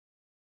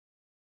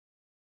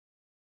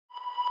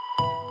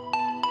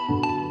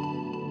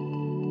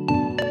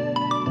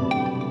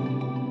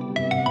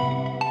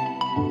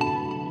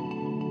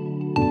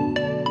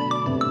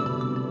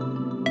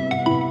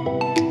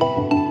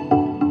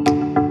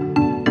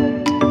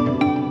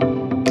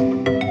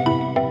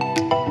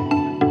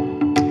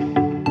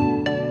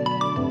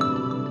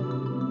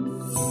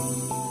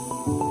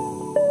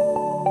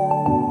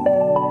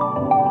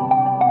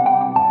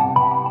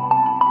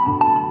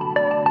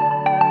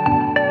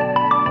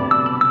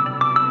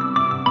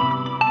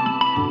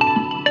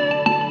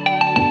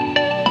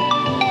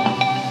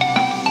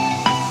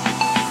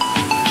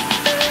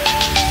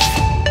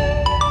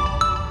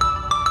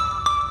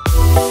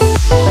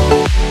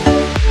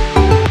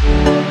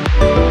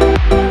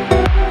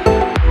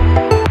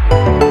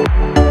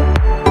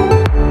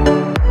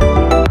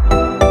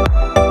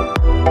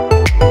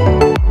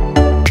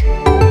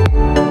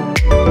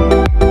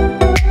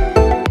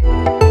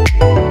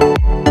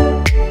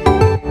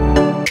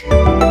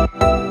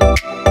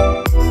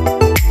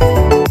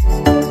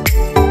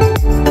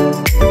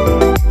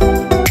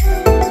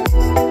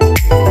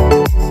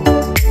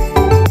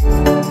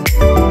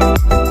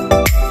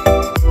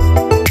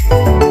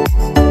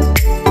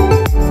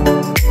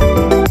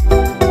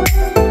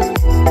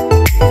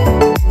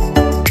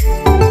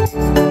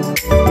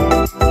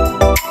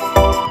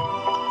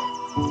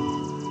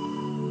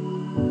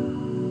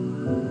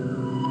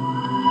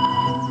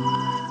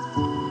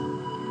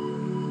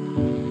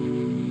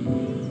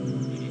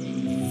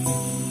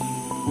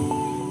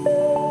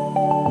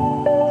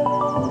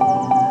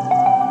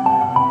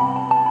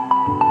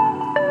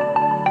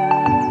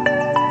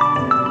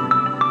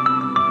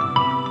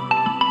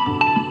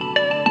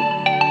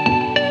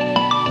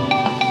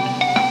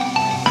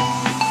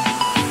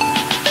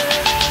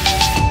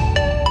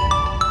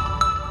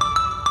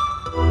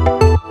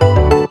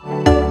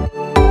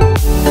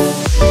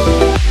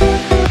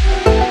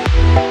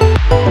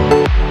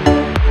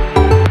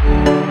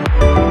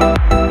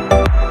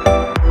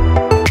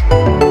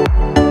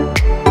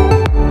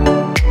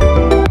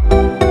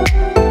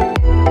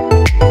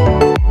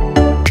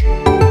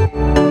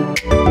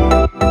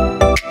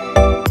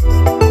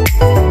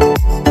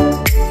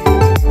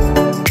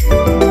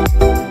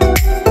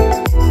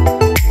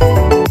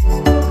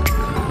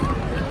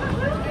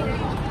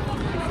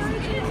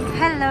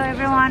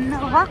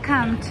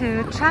Welcome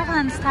to Travel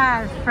and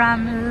Style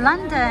from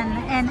London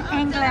in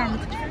England.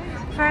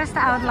 First,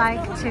 I would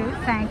like to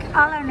thank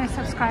all our new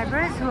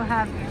subscribers who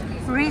have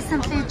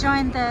recently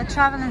joined the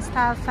Travel and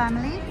Style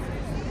family.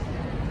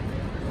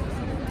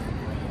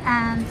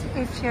 And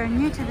if you're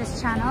new to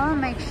this channel,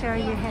 make sure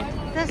you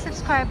hit the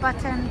subscribe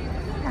button,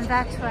 and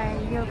that way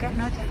you'll get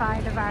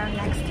notified of our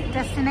next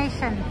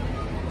destination.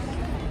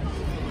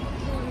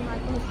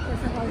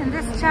 In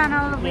this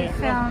channel, we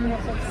film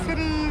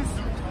cities,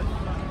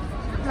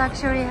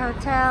 luxury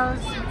hotels,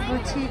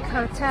 boutique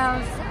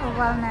hotels,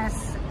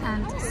 wellness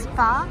and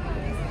spa,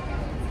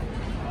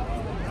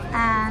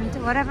 and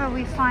whatever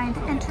we find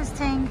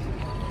interesting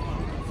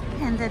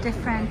in the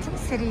different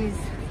cities.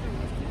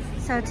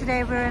 So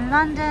today we're in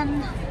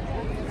London,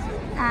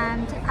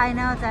 and I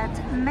know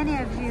that many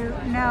of you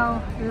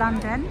know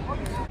London,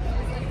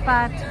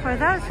 but for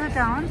those who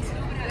don't,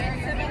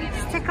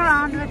 stick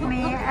around with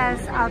me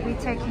as I'll be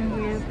taking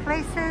you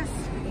places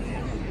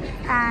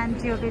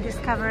and you'll be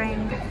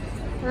discovering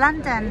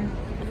London.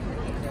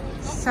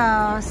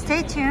 So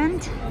stay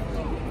tuned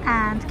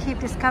and keep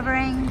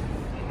discovering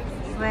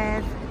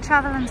with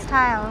Travel and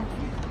Style.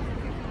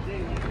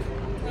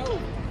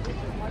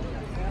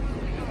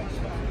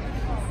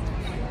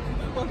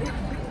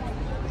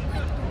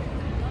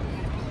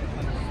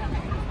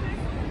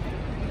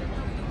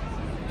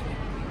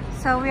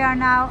 So we are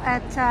now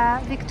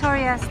at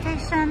Victoria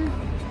Station,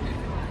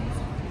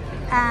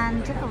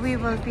 and we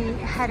will be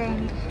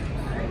heading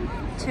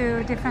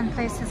to different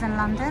places in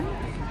London.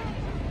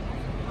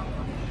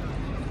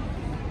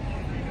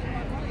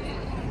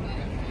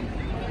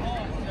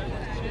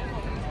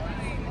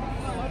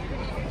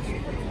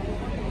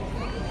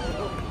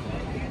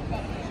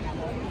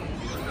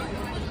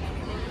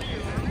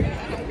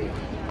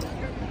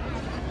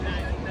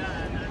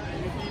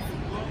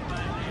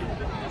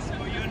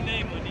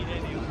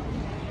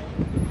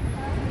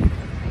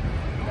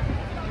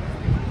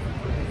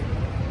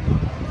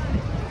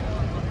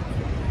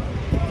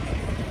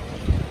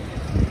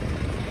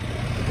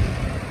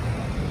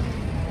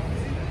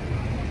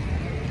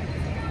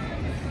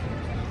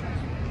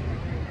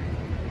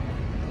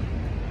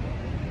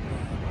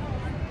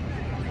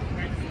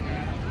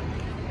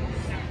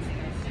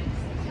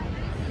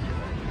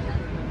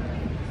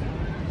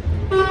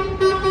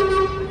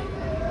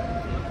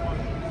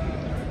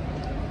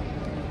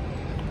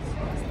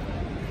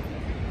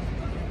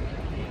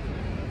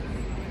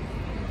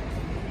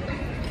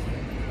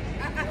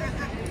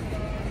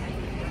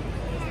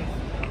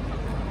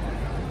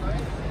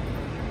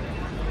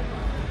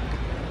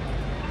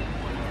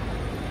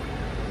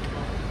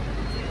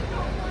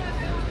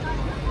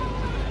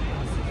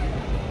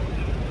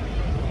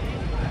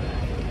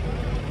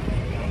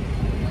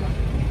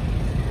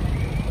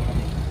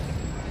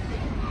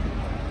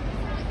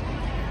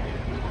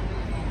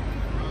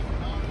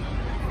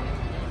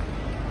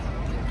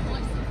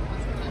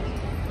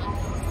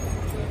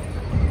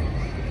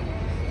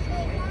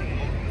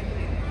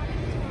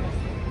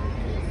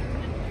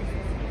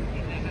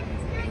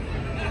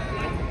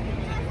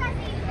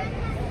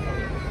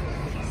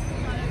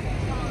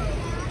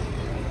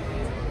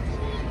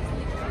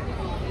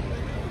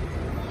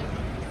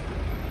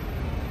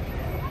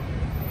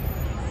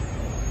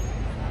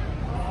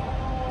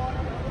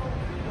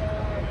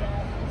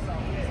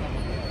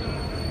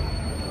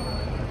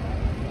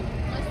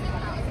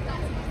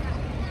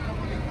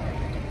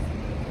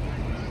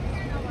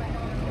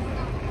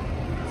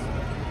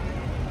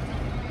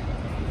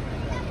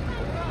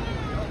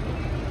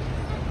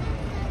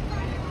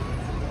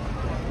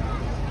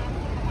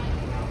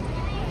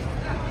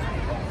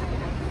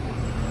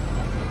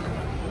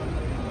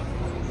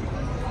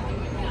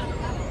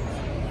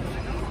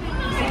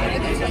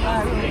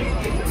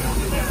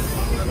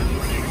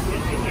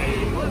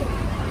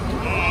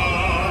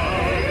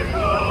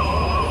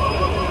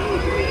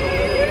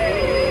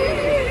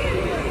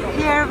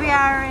 Here we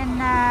are in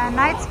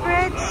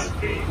Knightsbridge,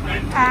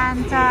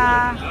 and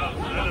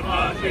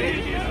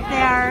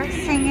they are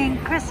singing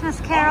Christmas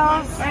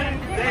carols.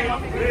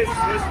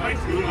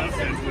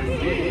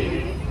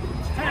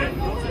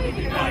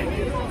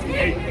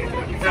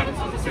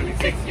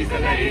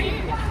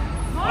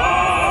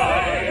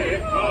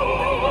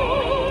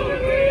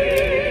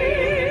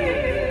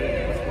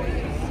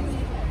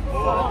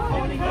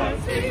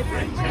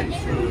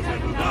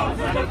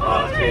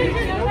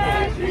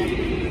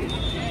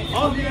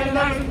 On the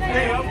 11th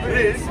day of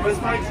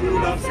Christmas, my true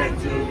love sent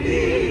to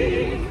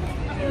me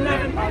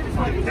 11 pounds,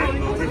 5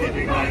 candles, a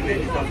living line,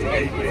 ladies of the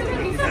 8 ways to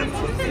little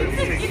samples,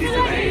 36 is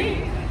a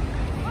lane.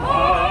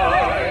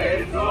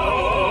 I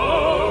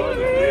don't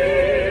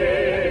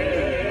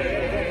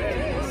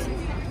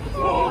miss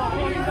 4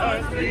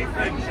 pointers, 3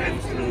 French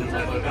and screws,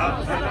 little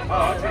doves and a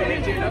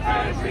partridge in a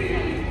pear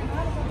tree.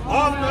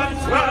 On the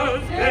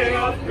 12th day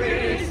of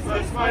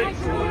Christmas, my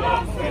true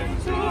love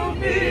sent to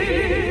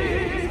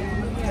me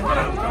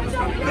 12 comes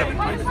from 11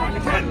 minus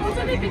 10 was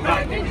a living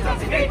line, maybe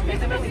something 8, maybe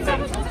something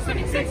 7,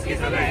 something 6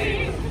 is a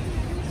lane.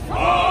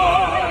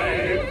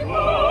 5,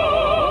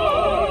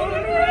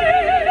 4, 3,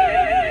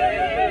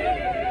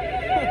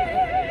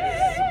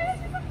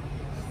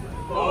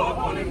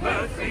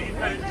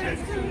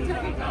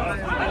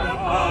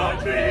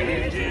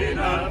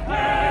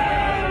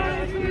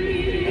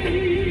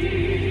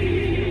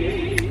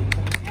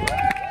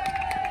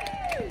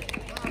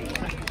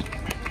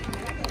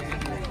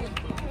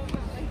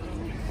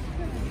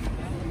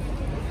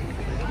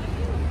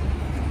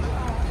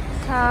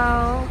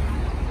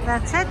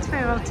 that's it. We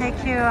will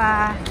take you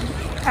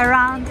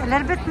around a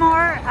little bit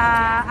more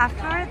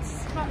afterwards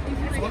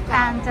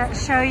and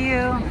show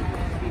you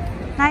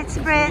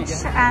Knightsbridge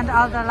and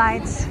all the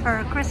lights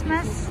for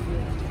Christmas.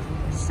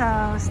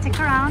 So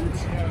stick around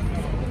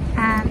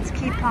and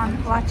keep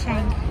on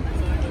watching.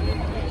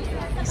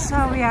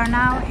 So we are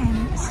now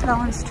in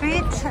Sloane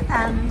Street,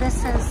 and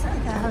this is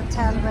the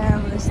hotel where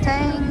we're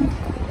staying,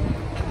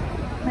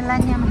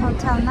 Millennium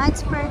Hotel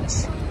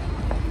Knightsbridge.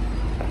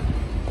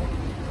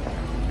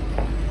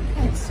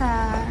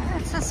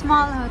 It's a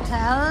small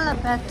hotel,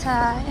 but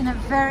in a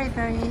very,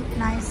 very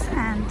nice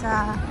and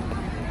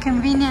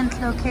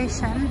convenient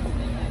location.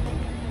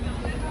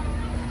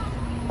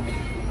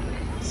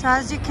 So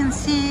as you can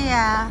see,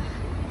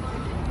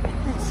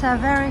 it's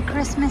very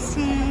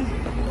Christmassy,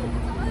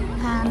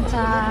 and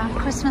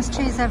Christmas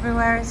trees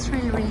everywhere. It's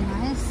really, really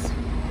nice.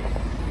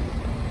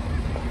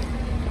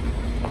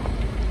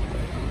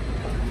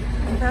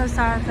 And those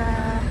are the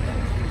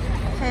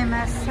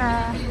famous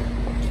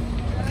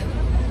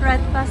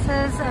red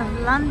buses of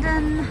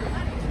London,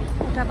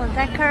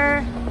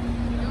 double-decker.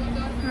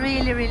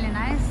 Really, really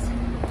nice.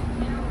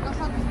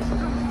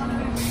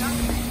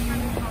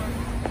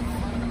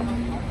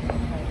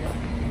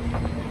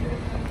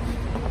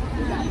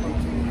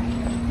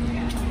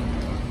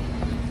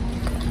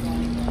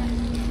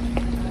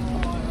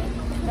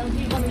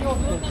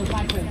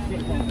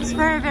 It's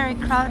very, very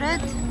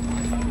crowded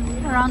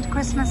around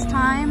Christmas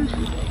time.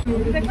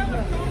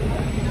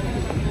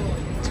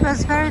 It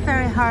was very,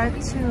 very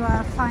hard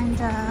to find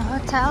a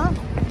hotel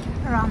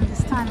around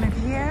this time of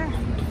year.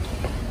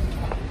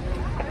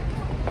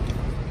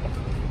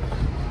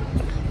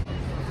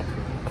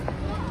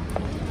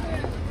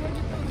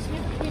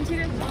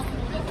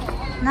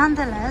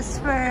 Nonetheless,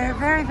 we're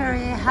very,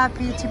 very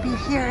happy to be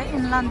here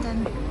in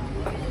London,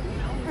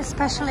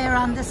 especially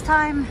around this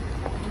time.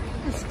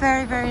 It's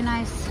very, very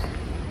nice.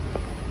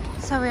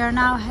 So we are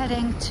now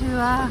heading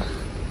to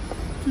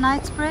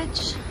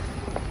Knightsbridge.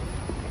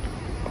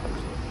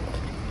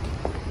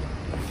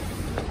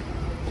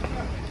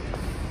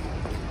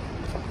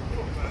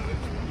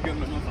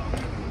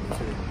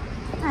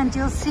 And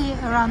you'll see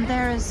around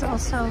there is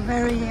also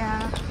very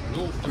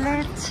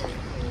lit,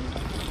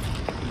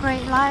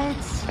 great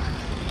lights.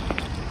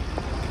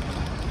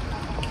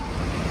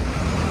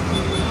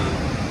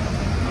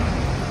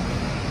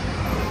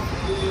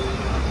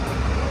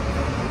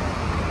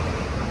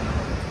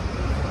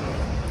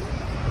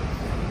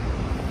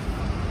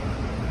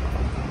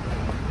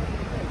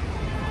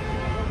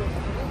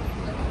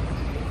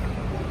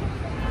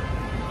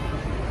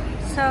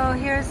 So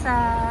here's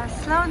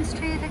Sloane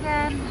Street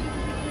again.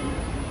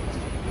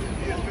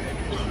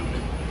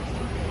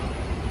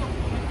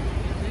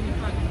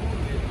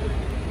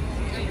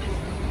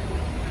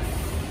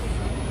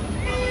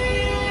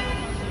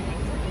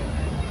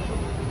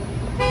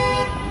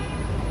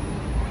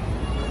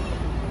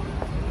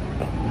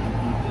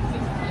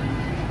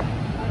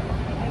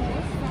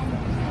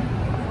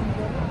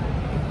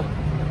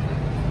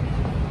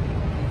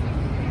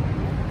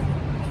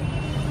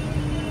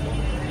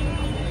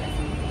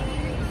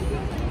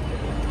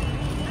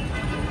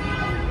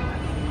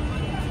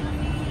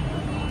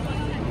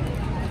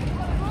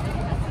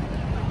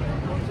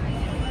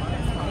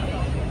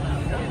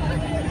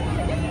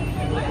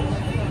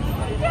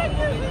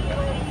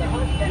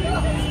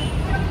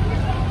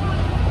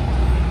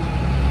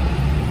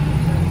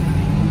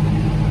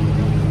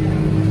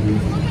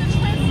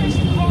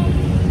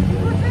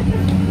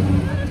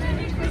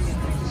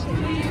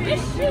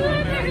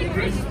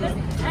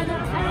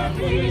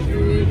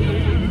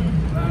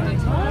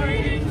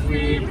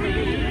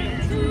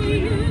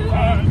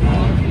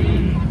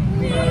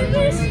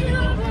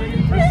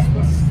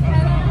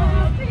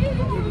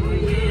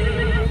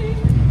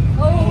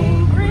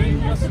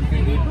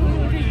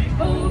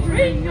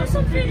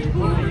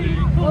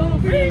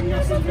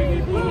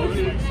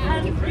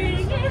 And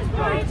bring it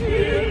right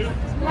here.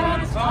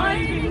 Glad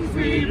tidings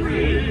we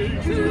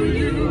bring to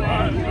you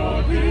and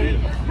your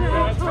king.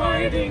 Glad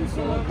tidings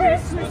for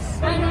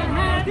Christmas and a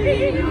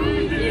happy new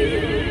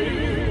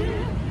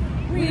year.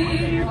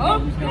 We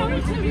won't go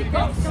until we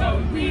got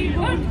some. We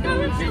won't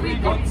go until we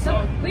got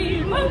some.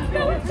 We won't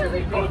go until we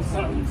got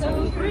some.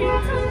 So bring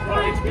some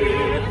right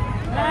here.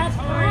 Glad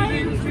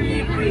tidings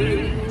we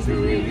bring to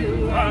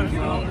you and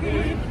your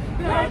king.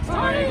 Glad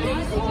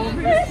tidings for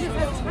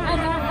Christmas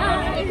and a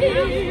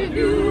happy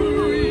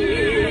new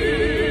year.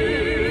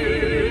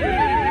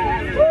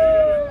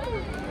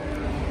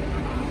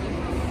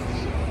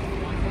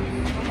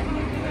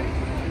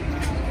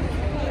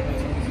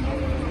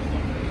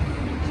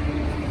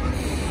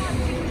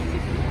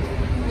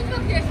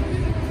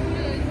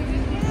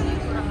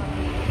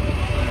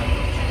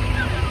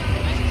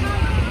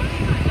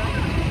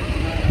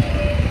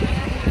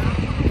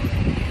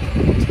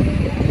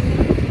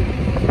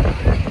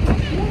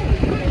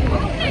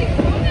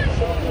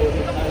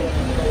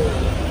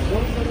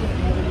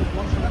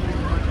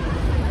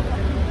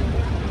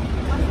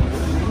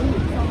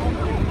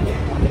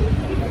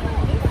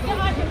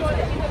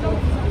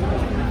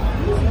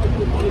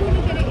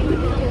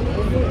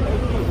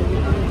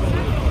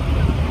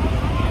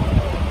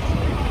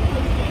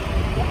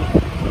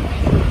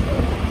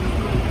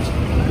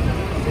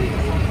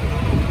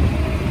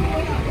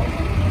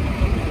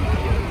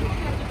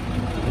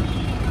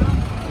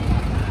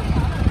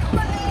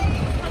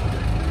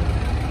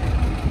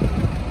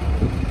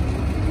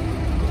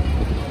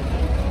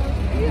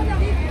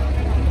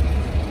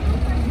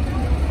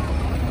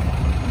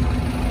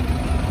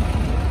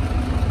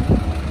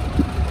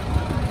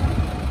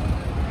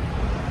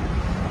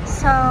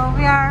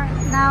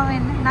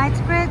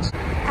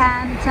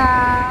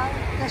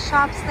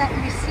 shops that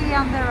you see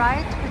on the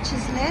right, which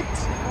is lit,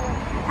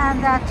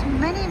 and that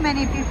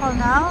many people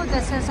know.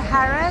 This is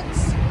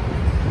Harrods.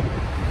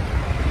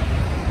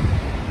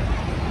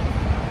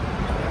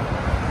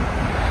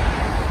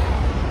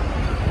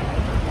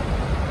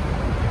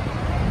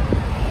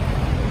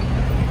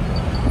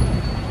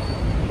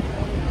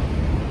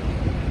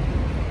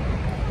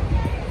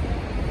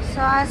 So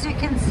as you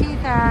can see,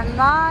 there are a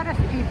lot of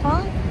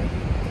people.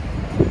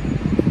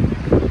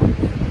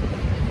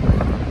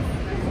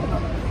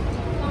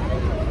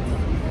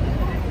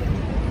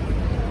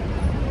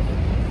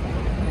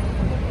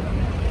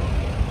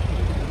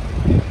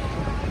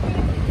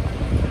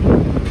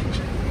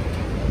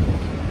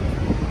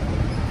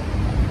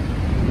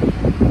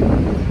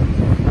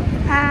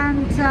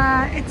 And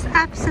it's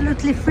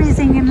absolutely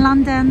freezing in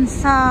London,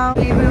 so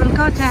we will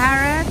go to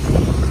Harrods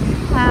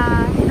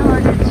in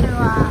order to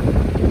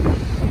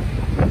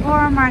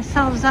warm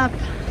ourselves up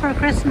for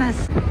Christmas.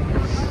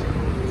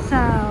 So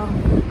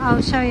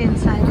I'll show you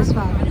inside as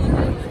well.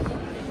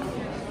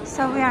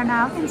 So we are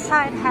now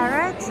inside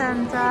Harrods,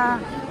 and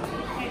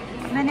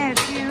many of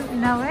you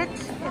know it.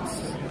 It's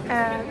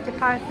a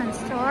department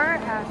store,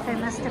 a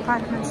famous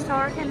department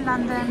store in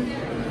London,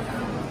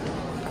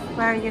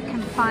 where you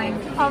can find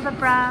all the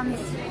brands.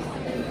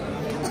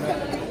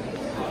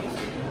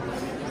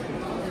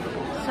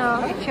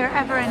 So if you're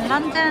ever in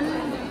London,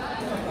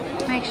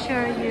 make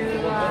sure you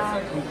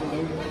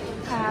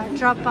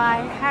drop by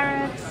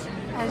Harrods,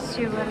 as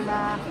you will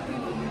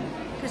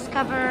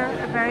discover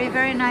a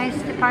very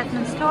nice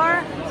department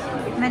store.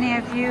 Many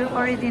of you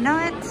already know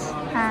it,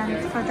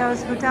 and for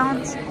those who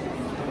don't,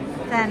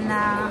 then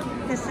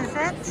this is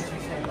it.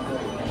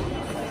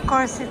 Of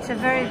course, it's a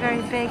very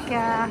big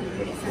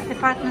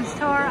department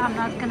store. I'm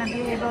not going to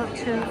be able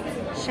to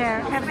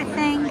share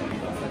everything,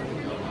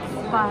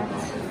 but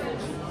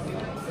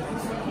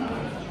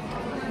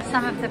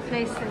some of the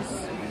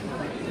places.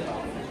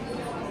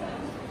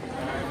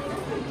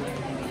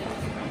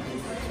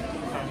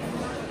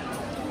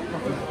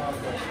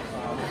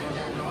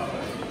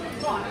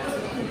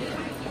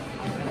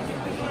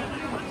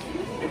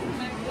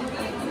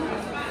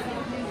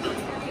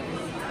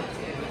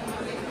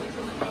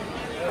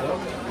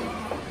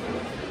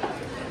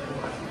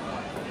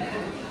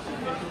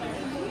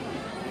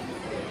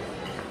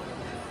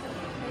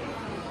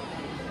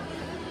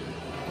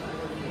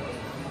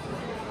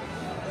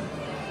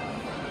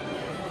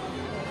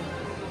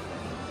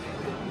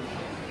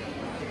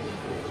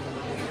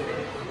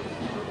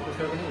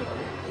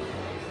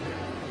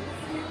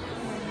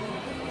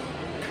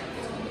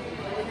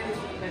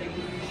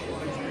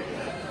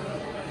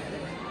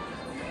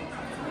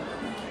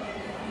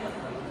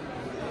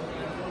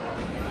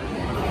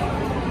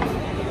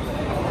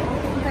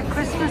 The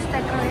Christmas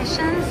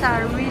decorations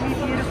are really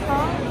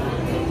beautiful.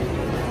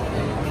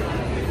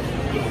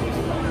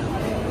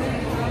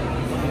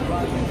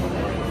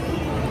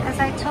 As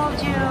I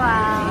told you,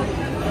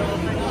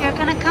 if you're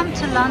gonna come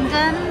to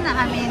London,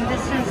 I mean,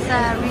 this is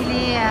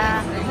really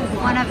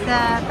one of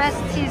the best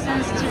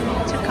seasons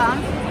to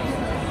come.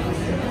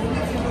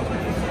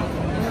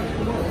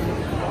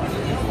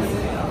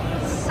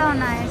 So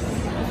nice.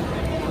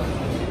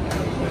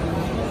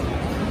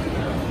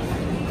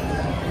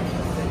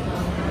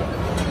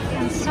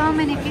 And so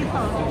many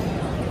people.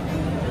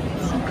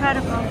 It's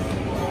incredible.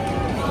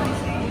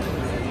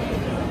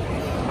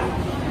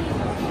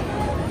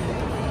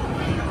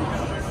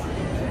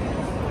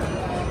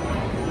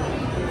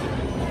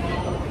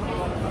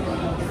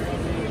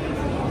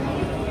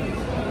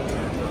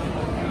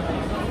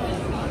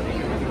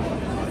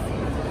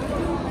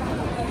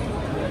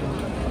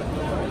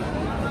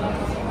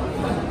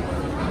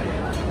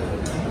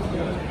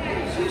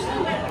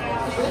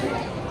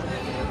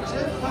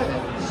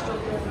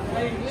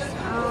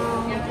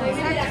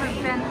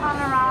 We've been all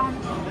around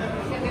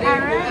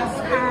Harrods,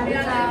 and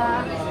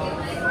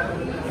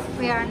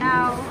we are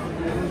now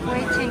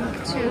waiting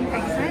to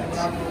exit.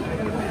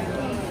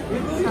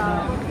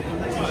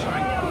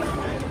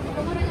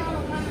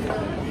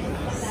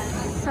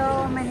 So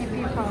many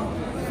people.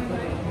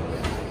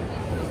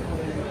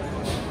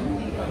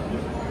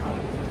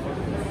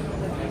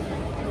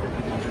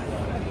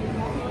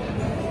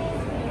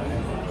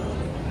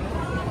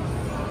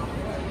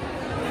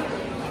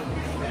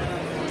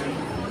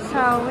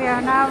 So we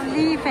are now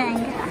leaving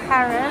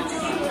Harrods.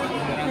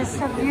 This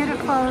is a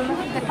beautiful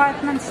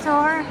department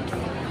store.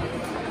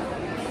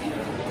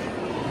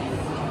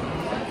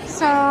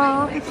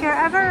 So if you're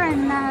ever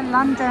in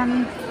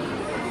London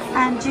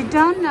and you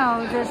don't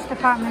know this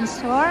department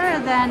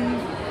store, then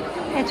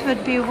it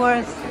would be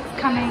worth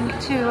coming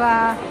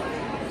to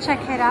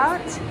check it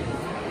out.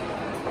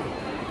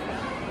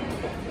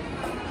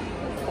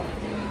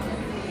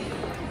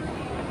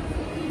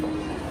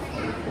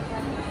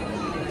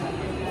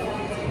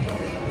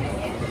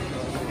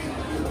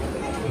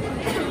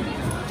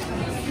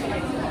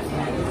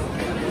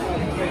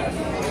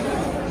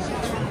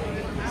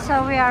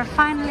 So we are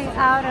finally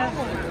out of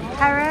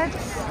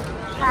Harrods,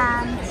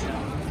 and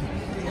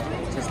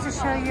just to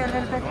show you a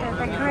little bit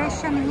the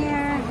decoration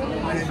here,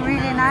 it's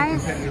really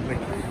nice.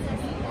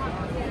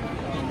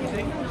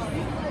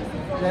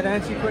 that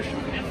answer your question?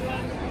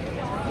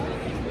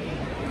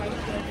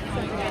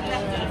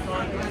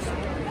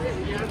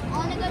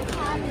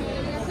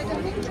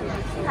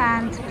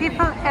 And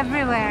people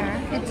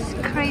everywhere. It's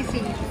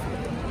crazy.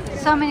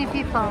 So many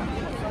people.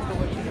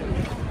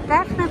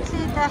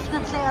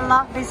 Definitely a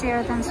lot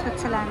busier than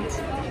Switzerland.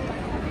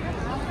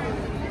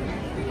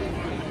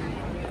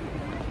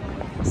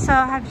 So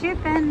have you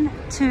been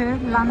to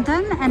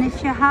London? And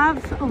if you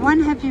have,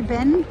 when have you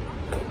been?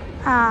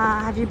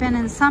 Have you been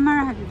in summer?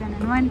 Have you been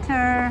in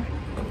winter?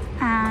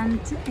 And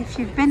if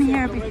you've been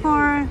here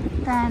before,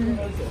 then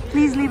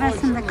please leave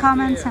us in the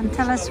comments and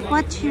tell us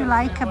what you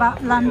like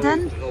about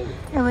London.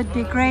 It would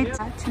be great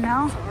to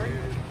know.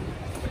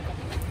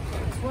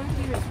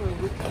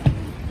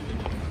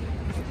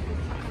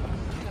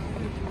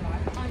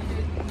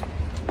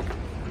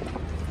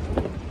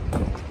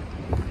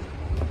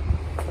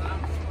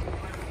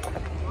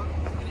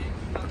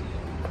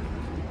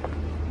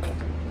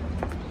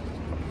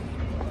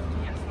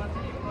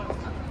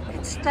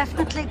 It's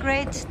definitely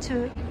great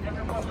to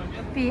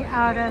be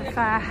out of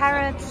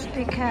Harrods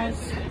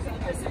because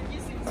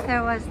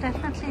there was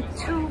definitely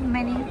too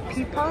many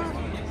people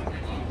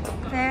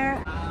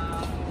there.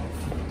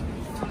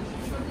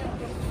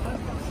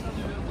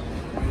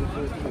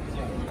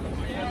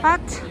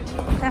 But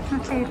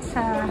definitely it's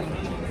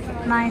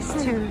nice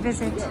to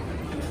visit.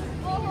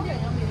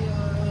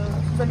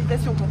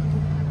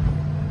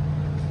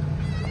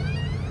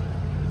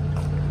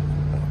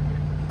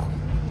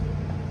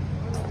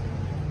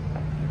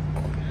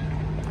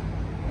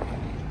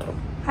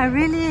 I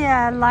really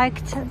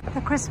liked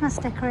the Christmas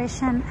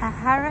decoration at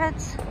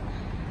Harrods.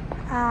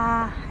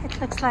 It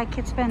looks like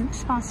it's been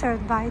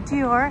sponsored by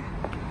Dior.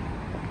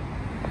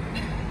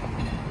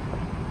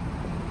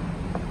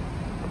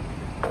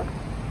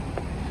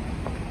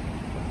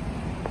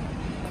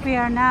 We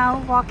are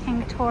now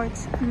walking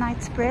towards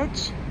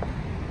Knightsbridge.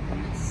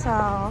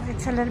 So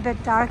it's a little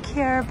bit dark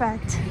here,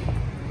 but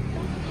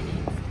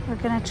we're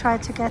gonna try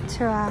to get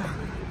to a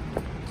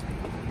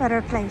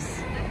better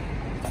place.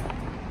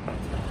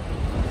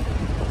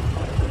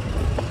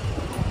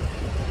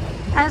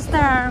 As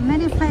there are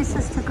many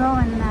places to go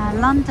in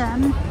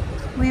London,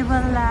 we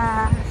will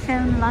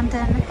film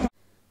London in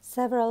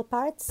several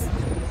parts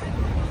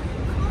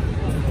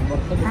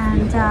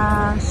and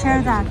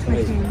share that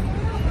with you.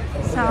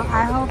 So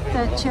I hope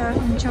that you're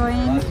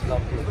enjoying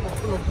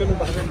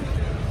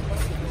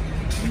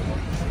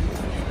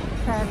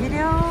the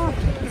video,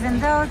 even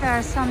though there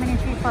are so many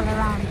people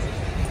around.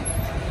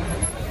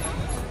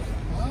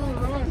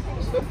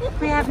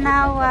 We have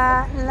now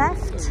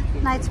left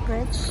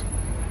Knightsbridge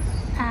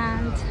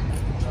and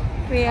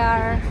we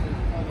are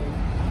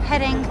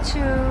heading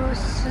to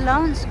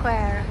Sloane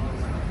Square.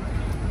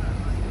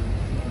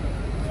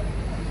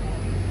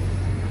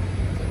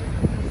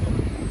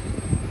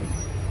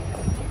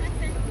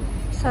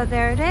 So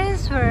there it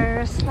is,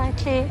 we're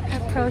slightly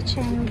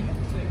approaching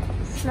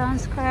Sloane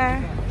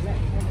Square,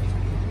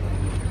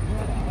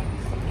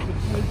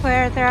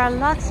 where there are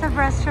lots of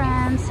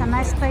restaurants and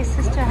nice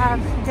places to have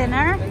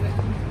dinner.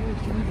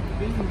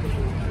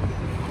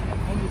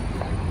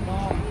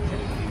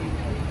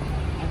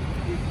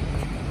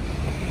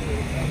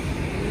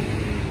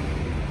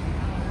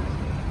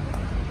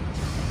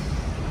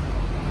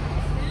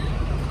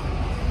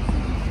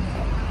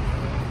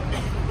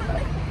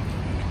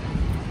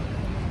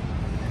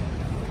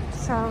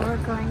 So we're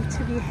going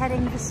to be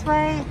heading this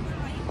way.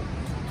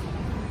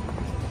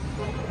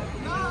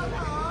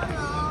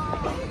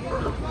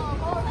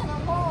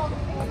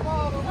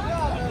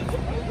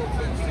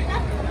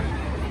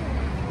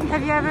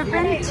 Have you ever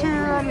been to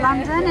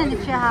London? And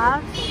if you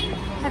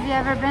have you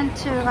ever been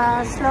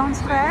to Sloane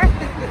Square?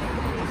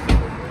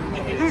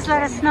 Please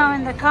let us know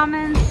in the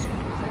comments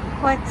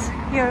what's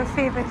your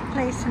favorite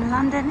place in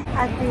London.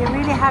 I'd be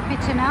really happy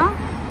to know.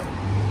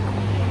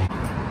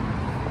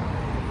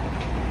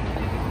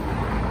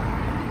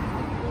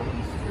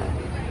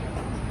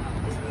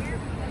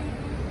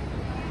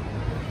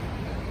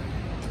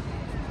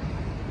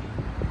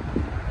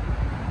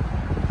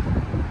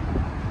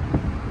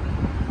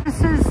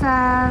 This is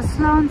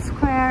Sloane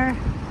Square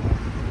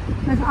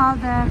with all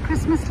the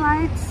Christmas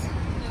lights.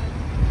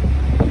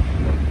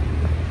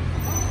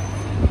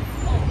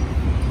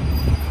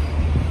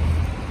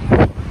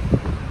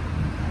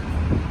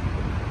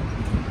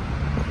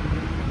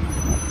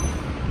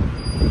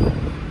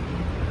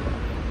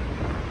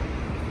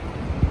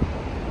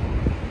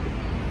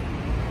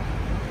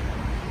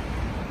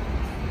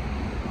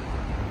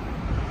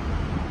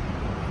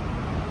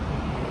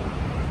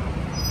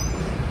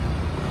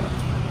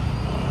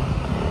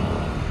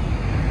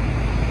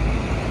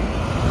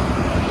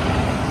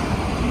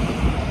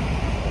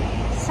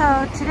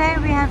 So today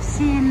we have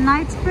seen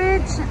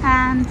Knightsbridge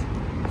and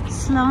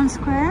Sloane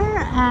Square,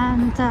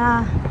 and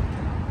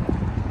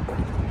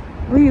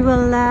we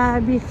will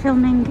be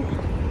filming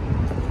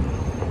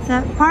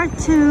the part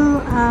 2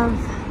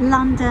 of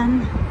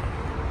London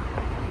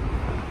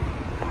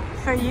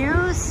for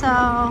you.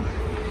 So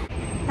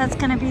that's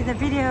gonna be the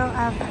video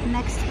of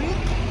next week.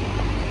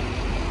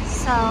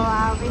 So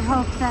we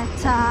hope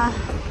that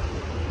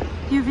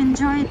you've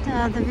enjoyed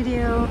the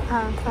video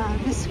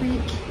of this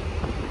week,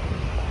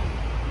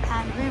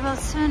 and we will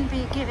soon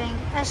be giving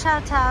a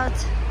shout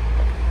out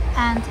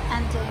and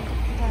ending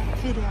the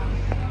video.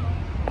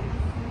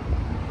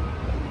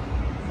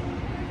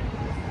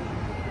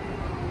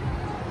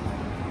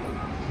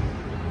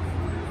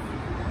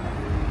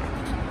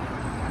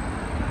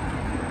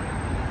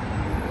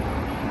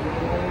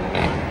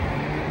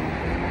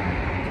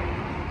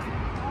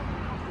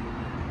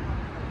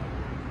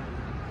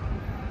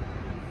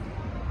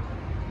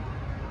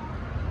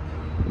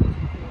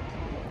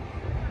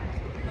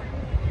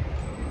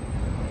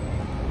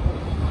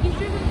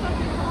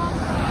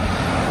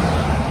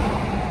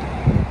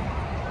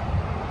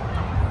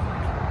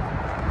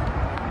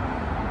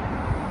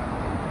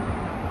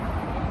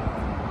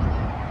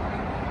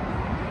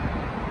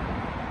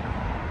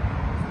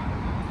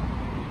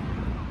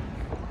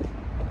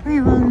 We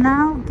will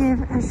now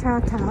give a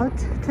shout out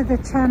to the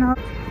channel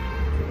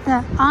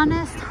The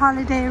Honest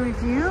Holiday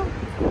Review.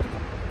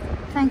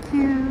 Thank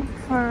you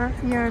for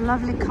your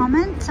lovely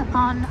comment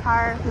on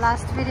our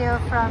last video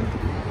from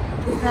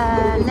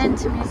the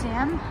Lint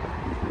Museum.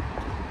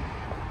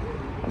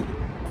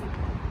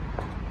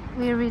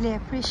 We really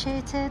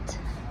appreciate it.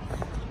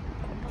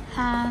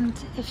 And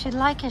if you'd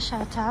like a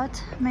shout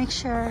out, make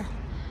sure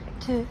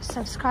to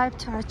subscribe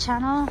to our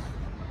channel.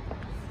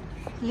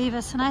 Leave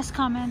us a nice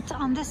comment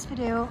on this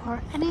video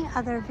or any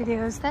other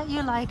videos that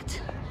you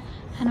liked,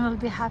 and we'll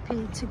be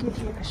happy to give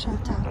you a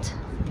shout out.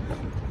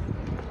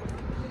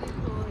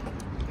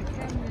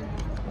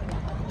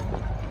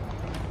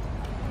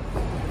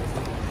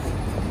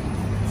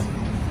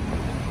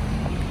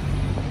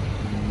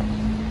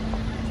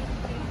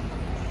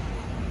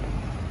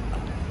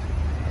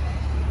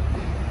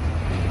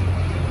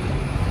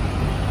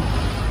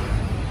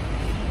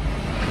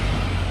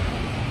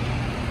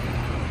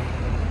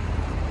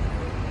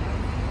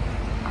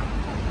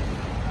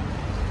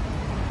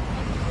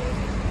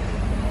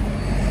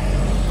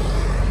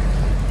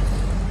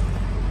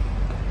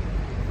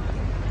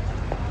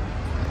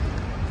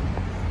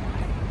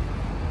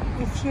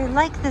 If you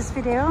like this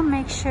video,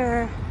 make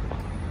sure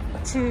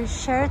to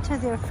share it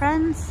with your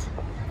friends.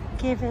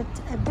 Give it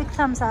a big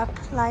thumbs up,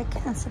 like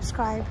and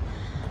subscribe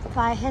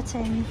by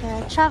hitting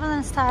the travel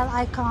and style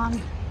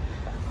icon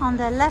on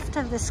the left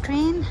of the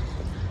screen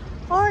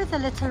or the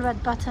little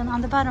red button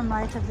on the bottom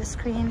right of the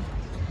screen,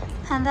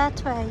 and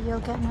that way you'll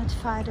get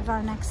notified of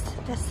our next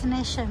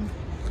destination.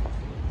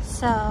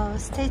 So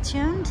stay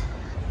tuned.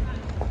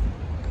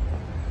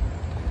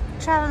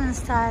 Travel and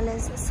Style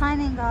is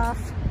signing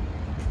off.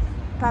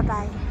 Bye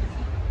bye.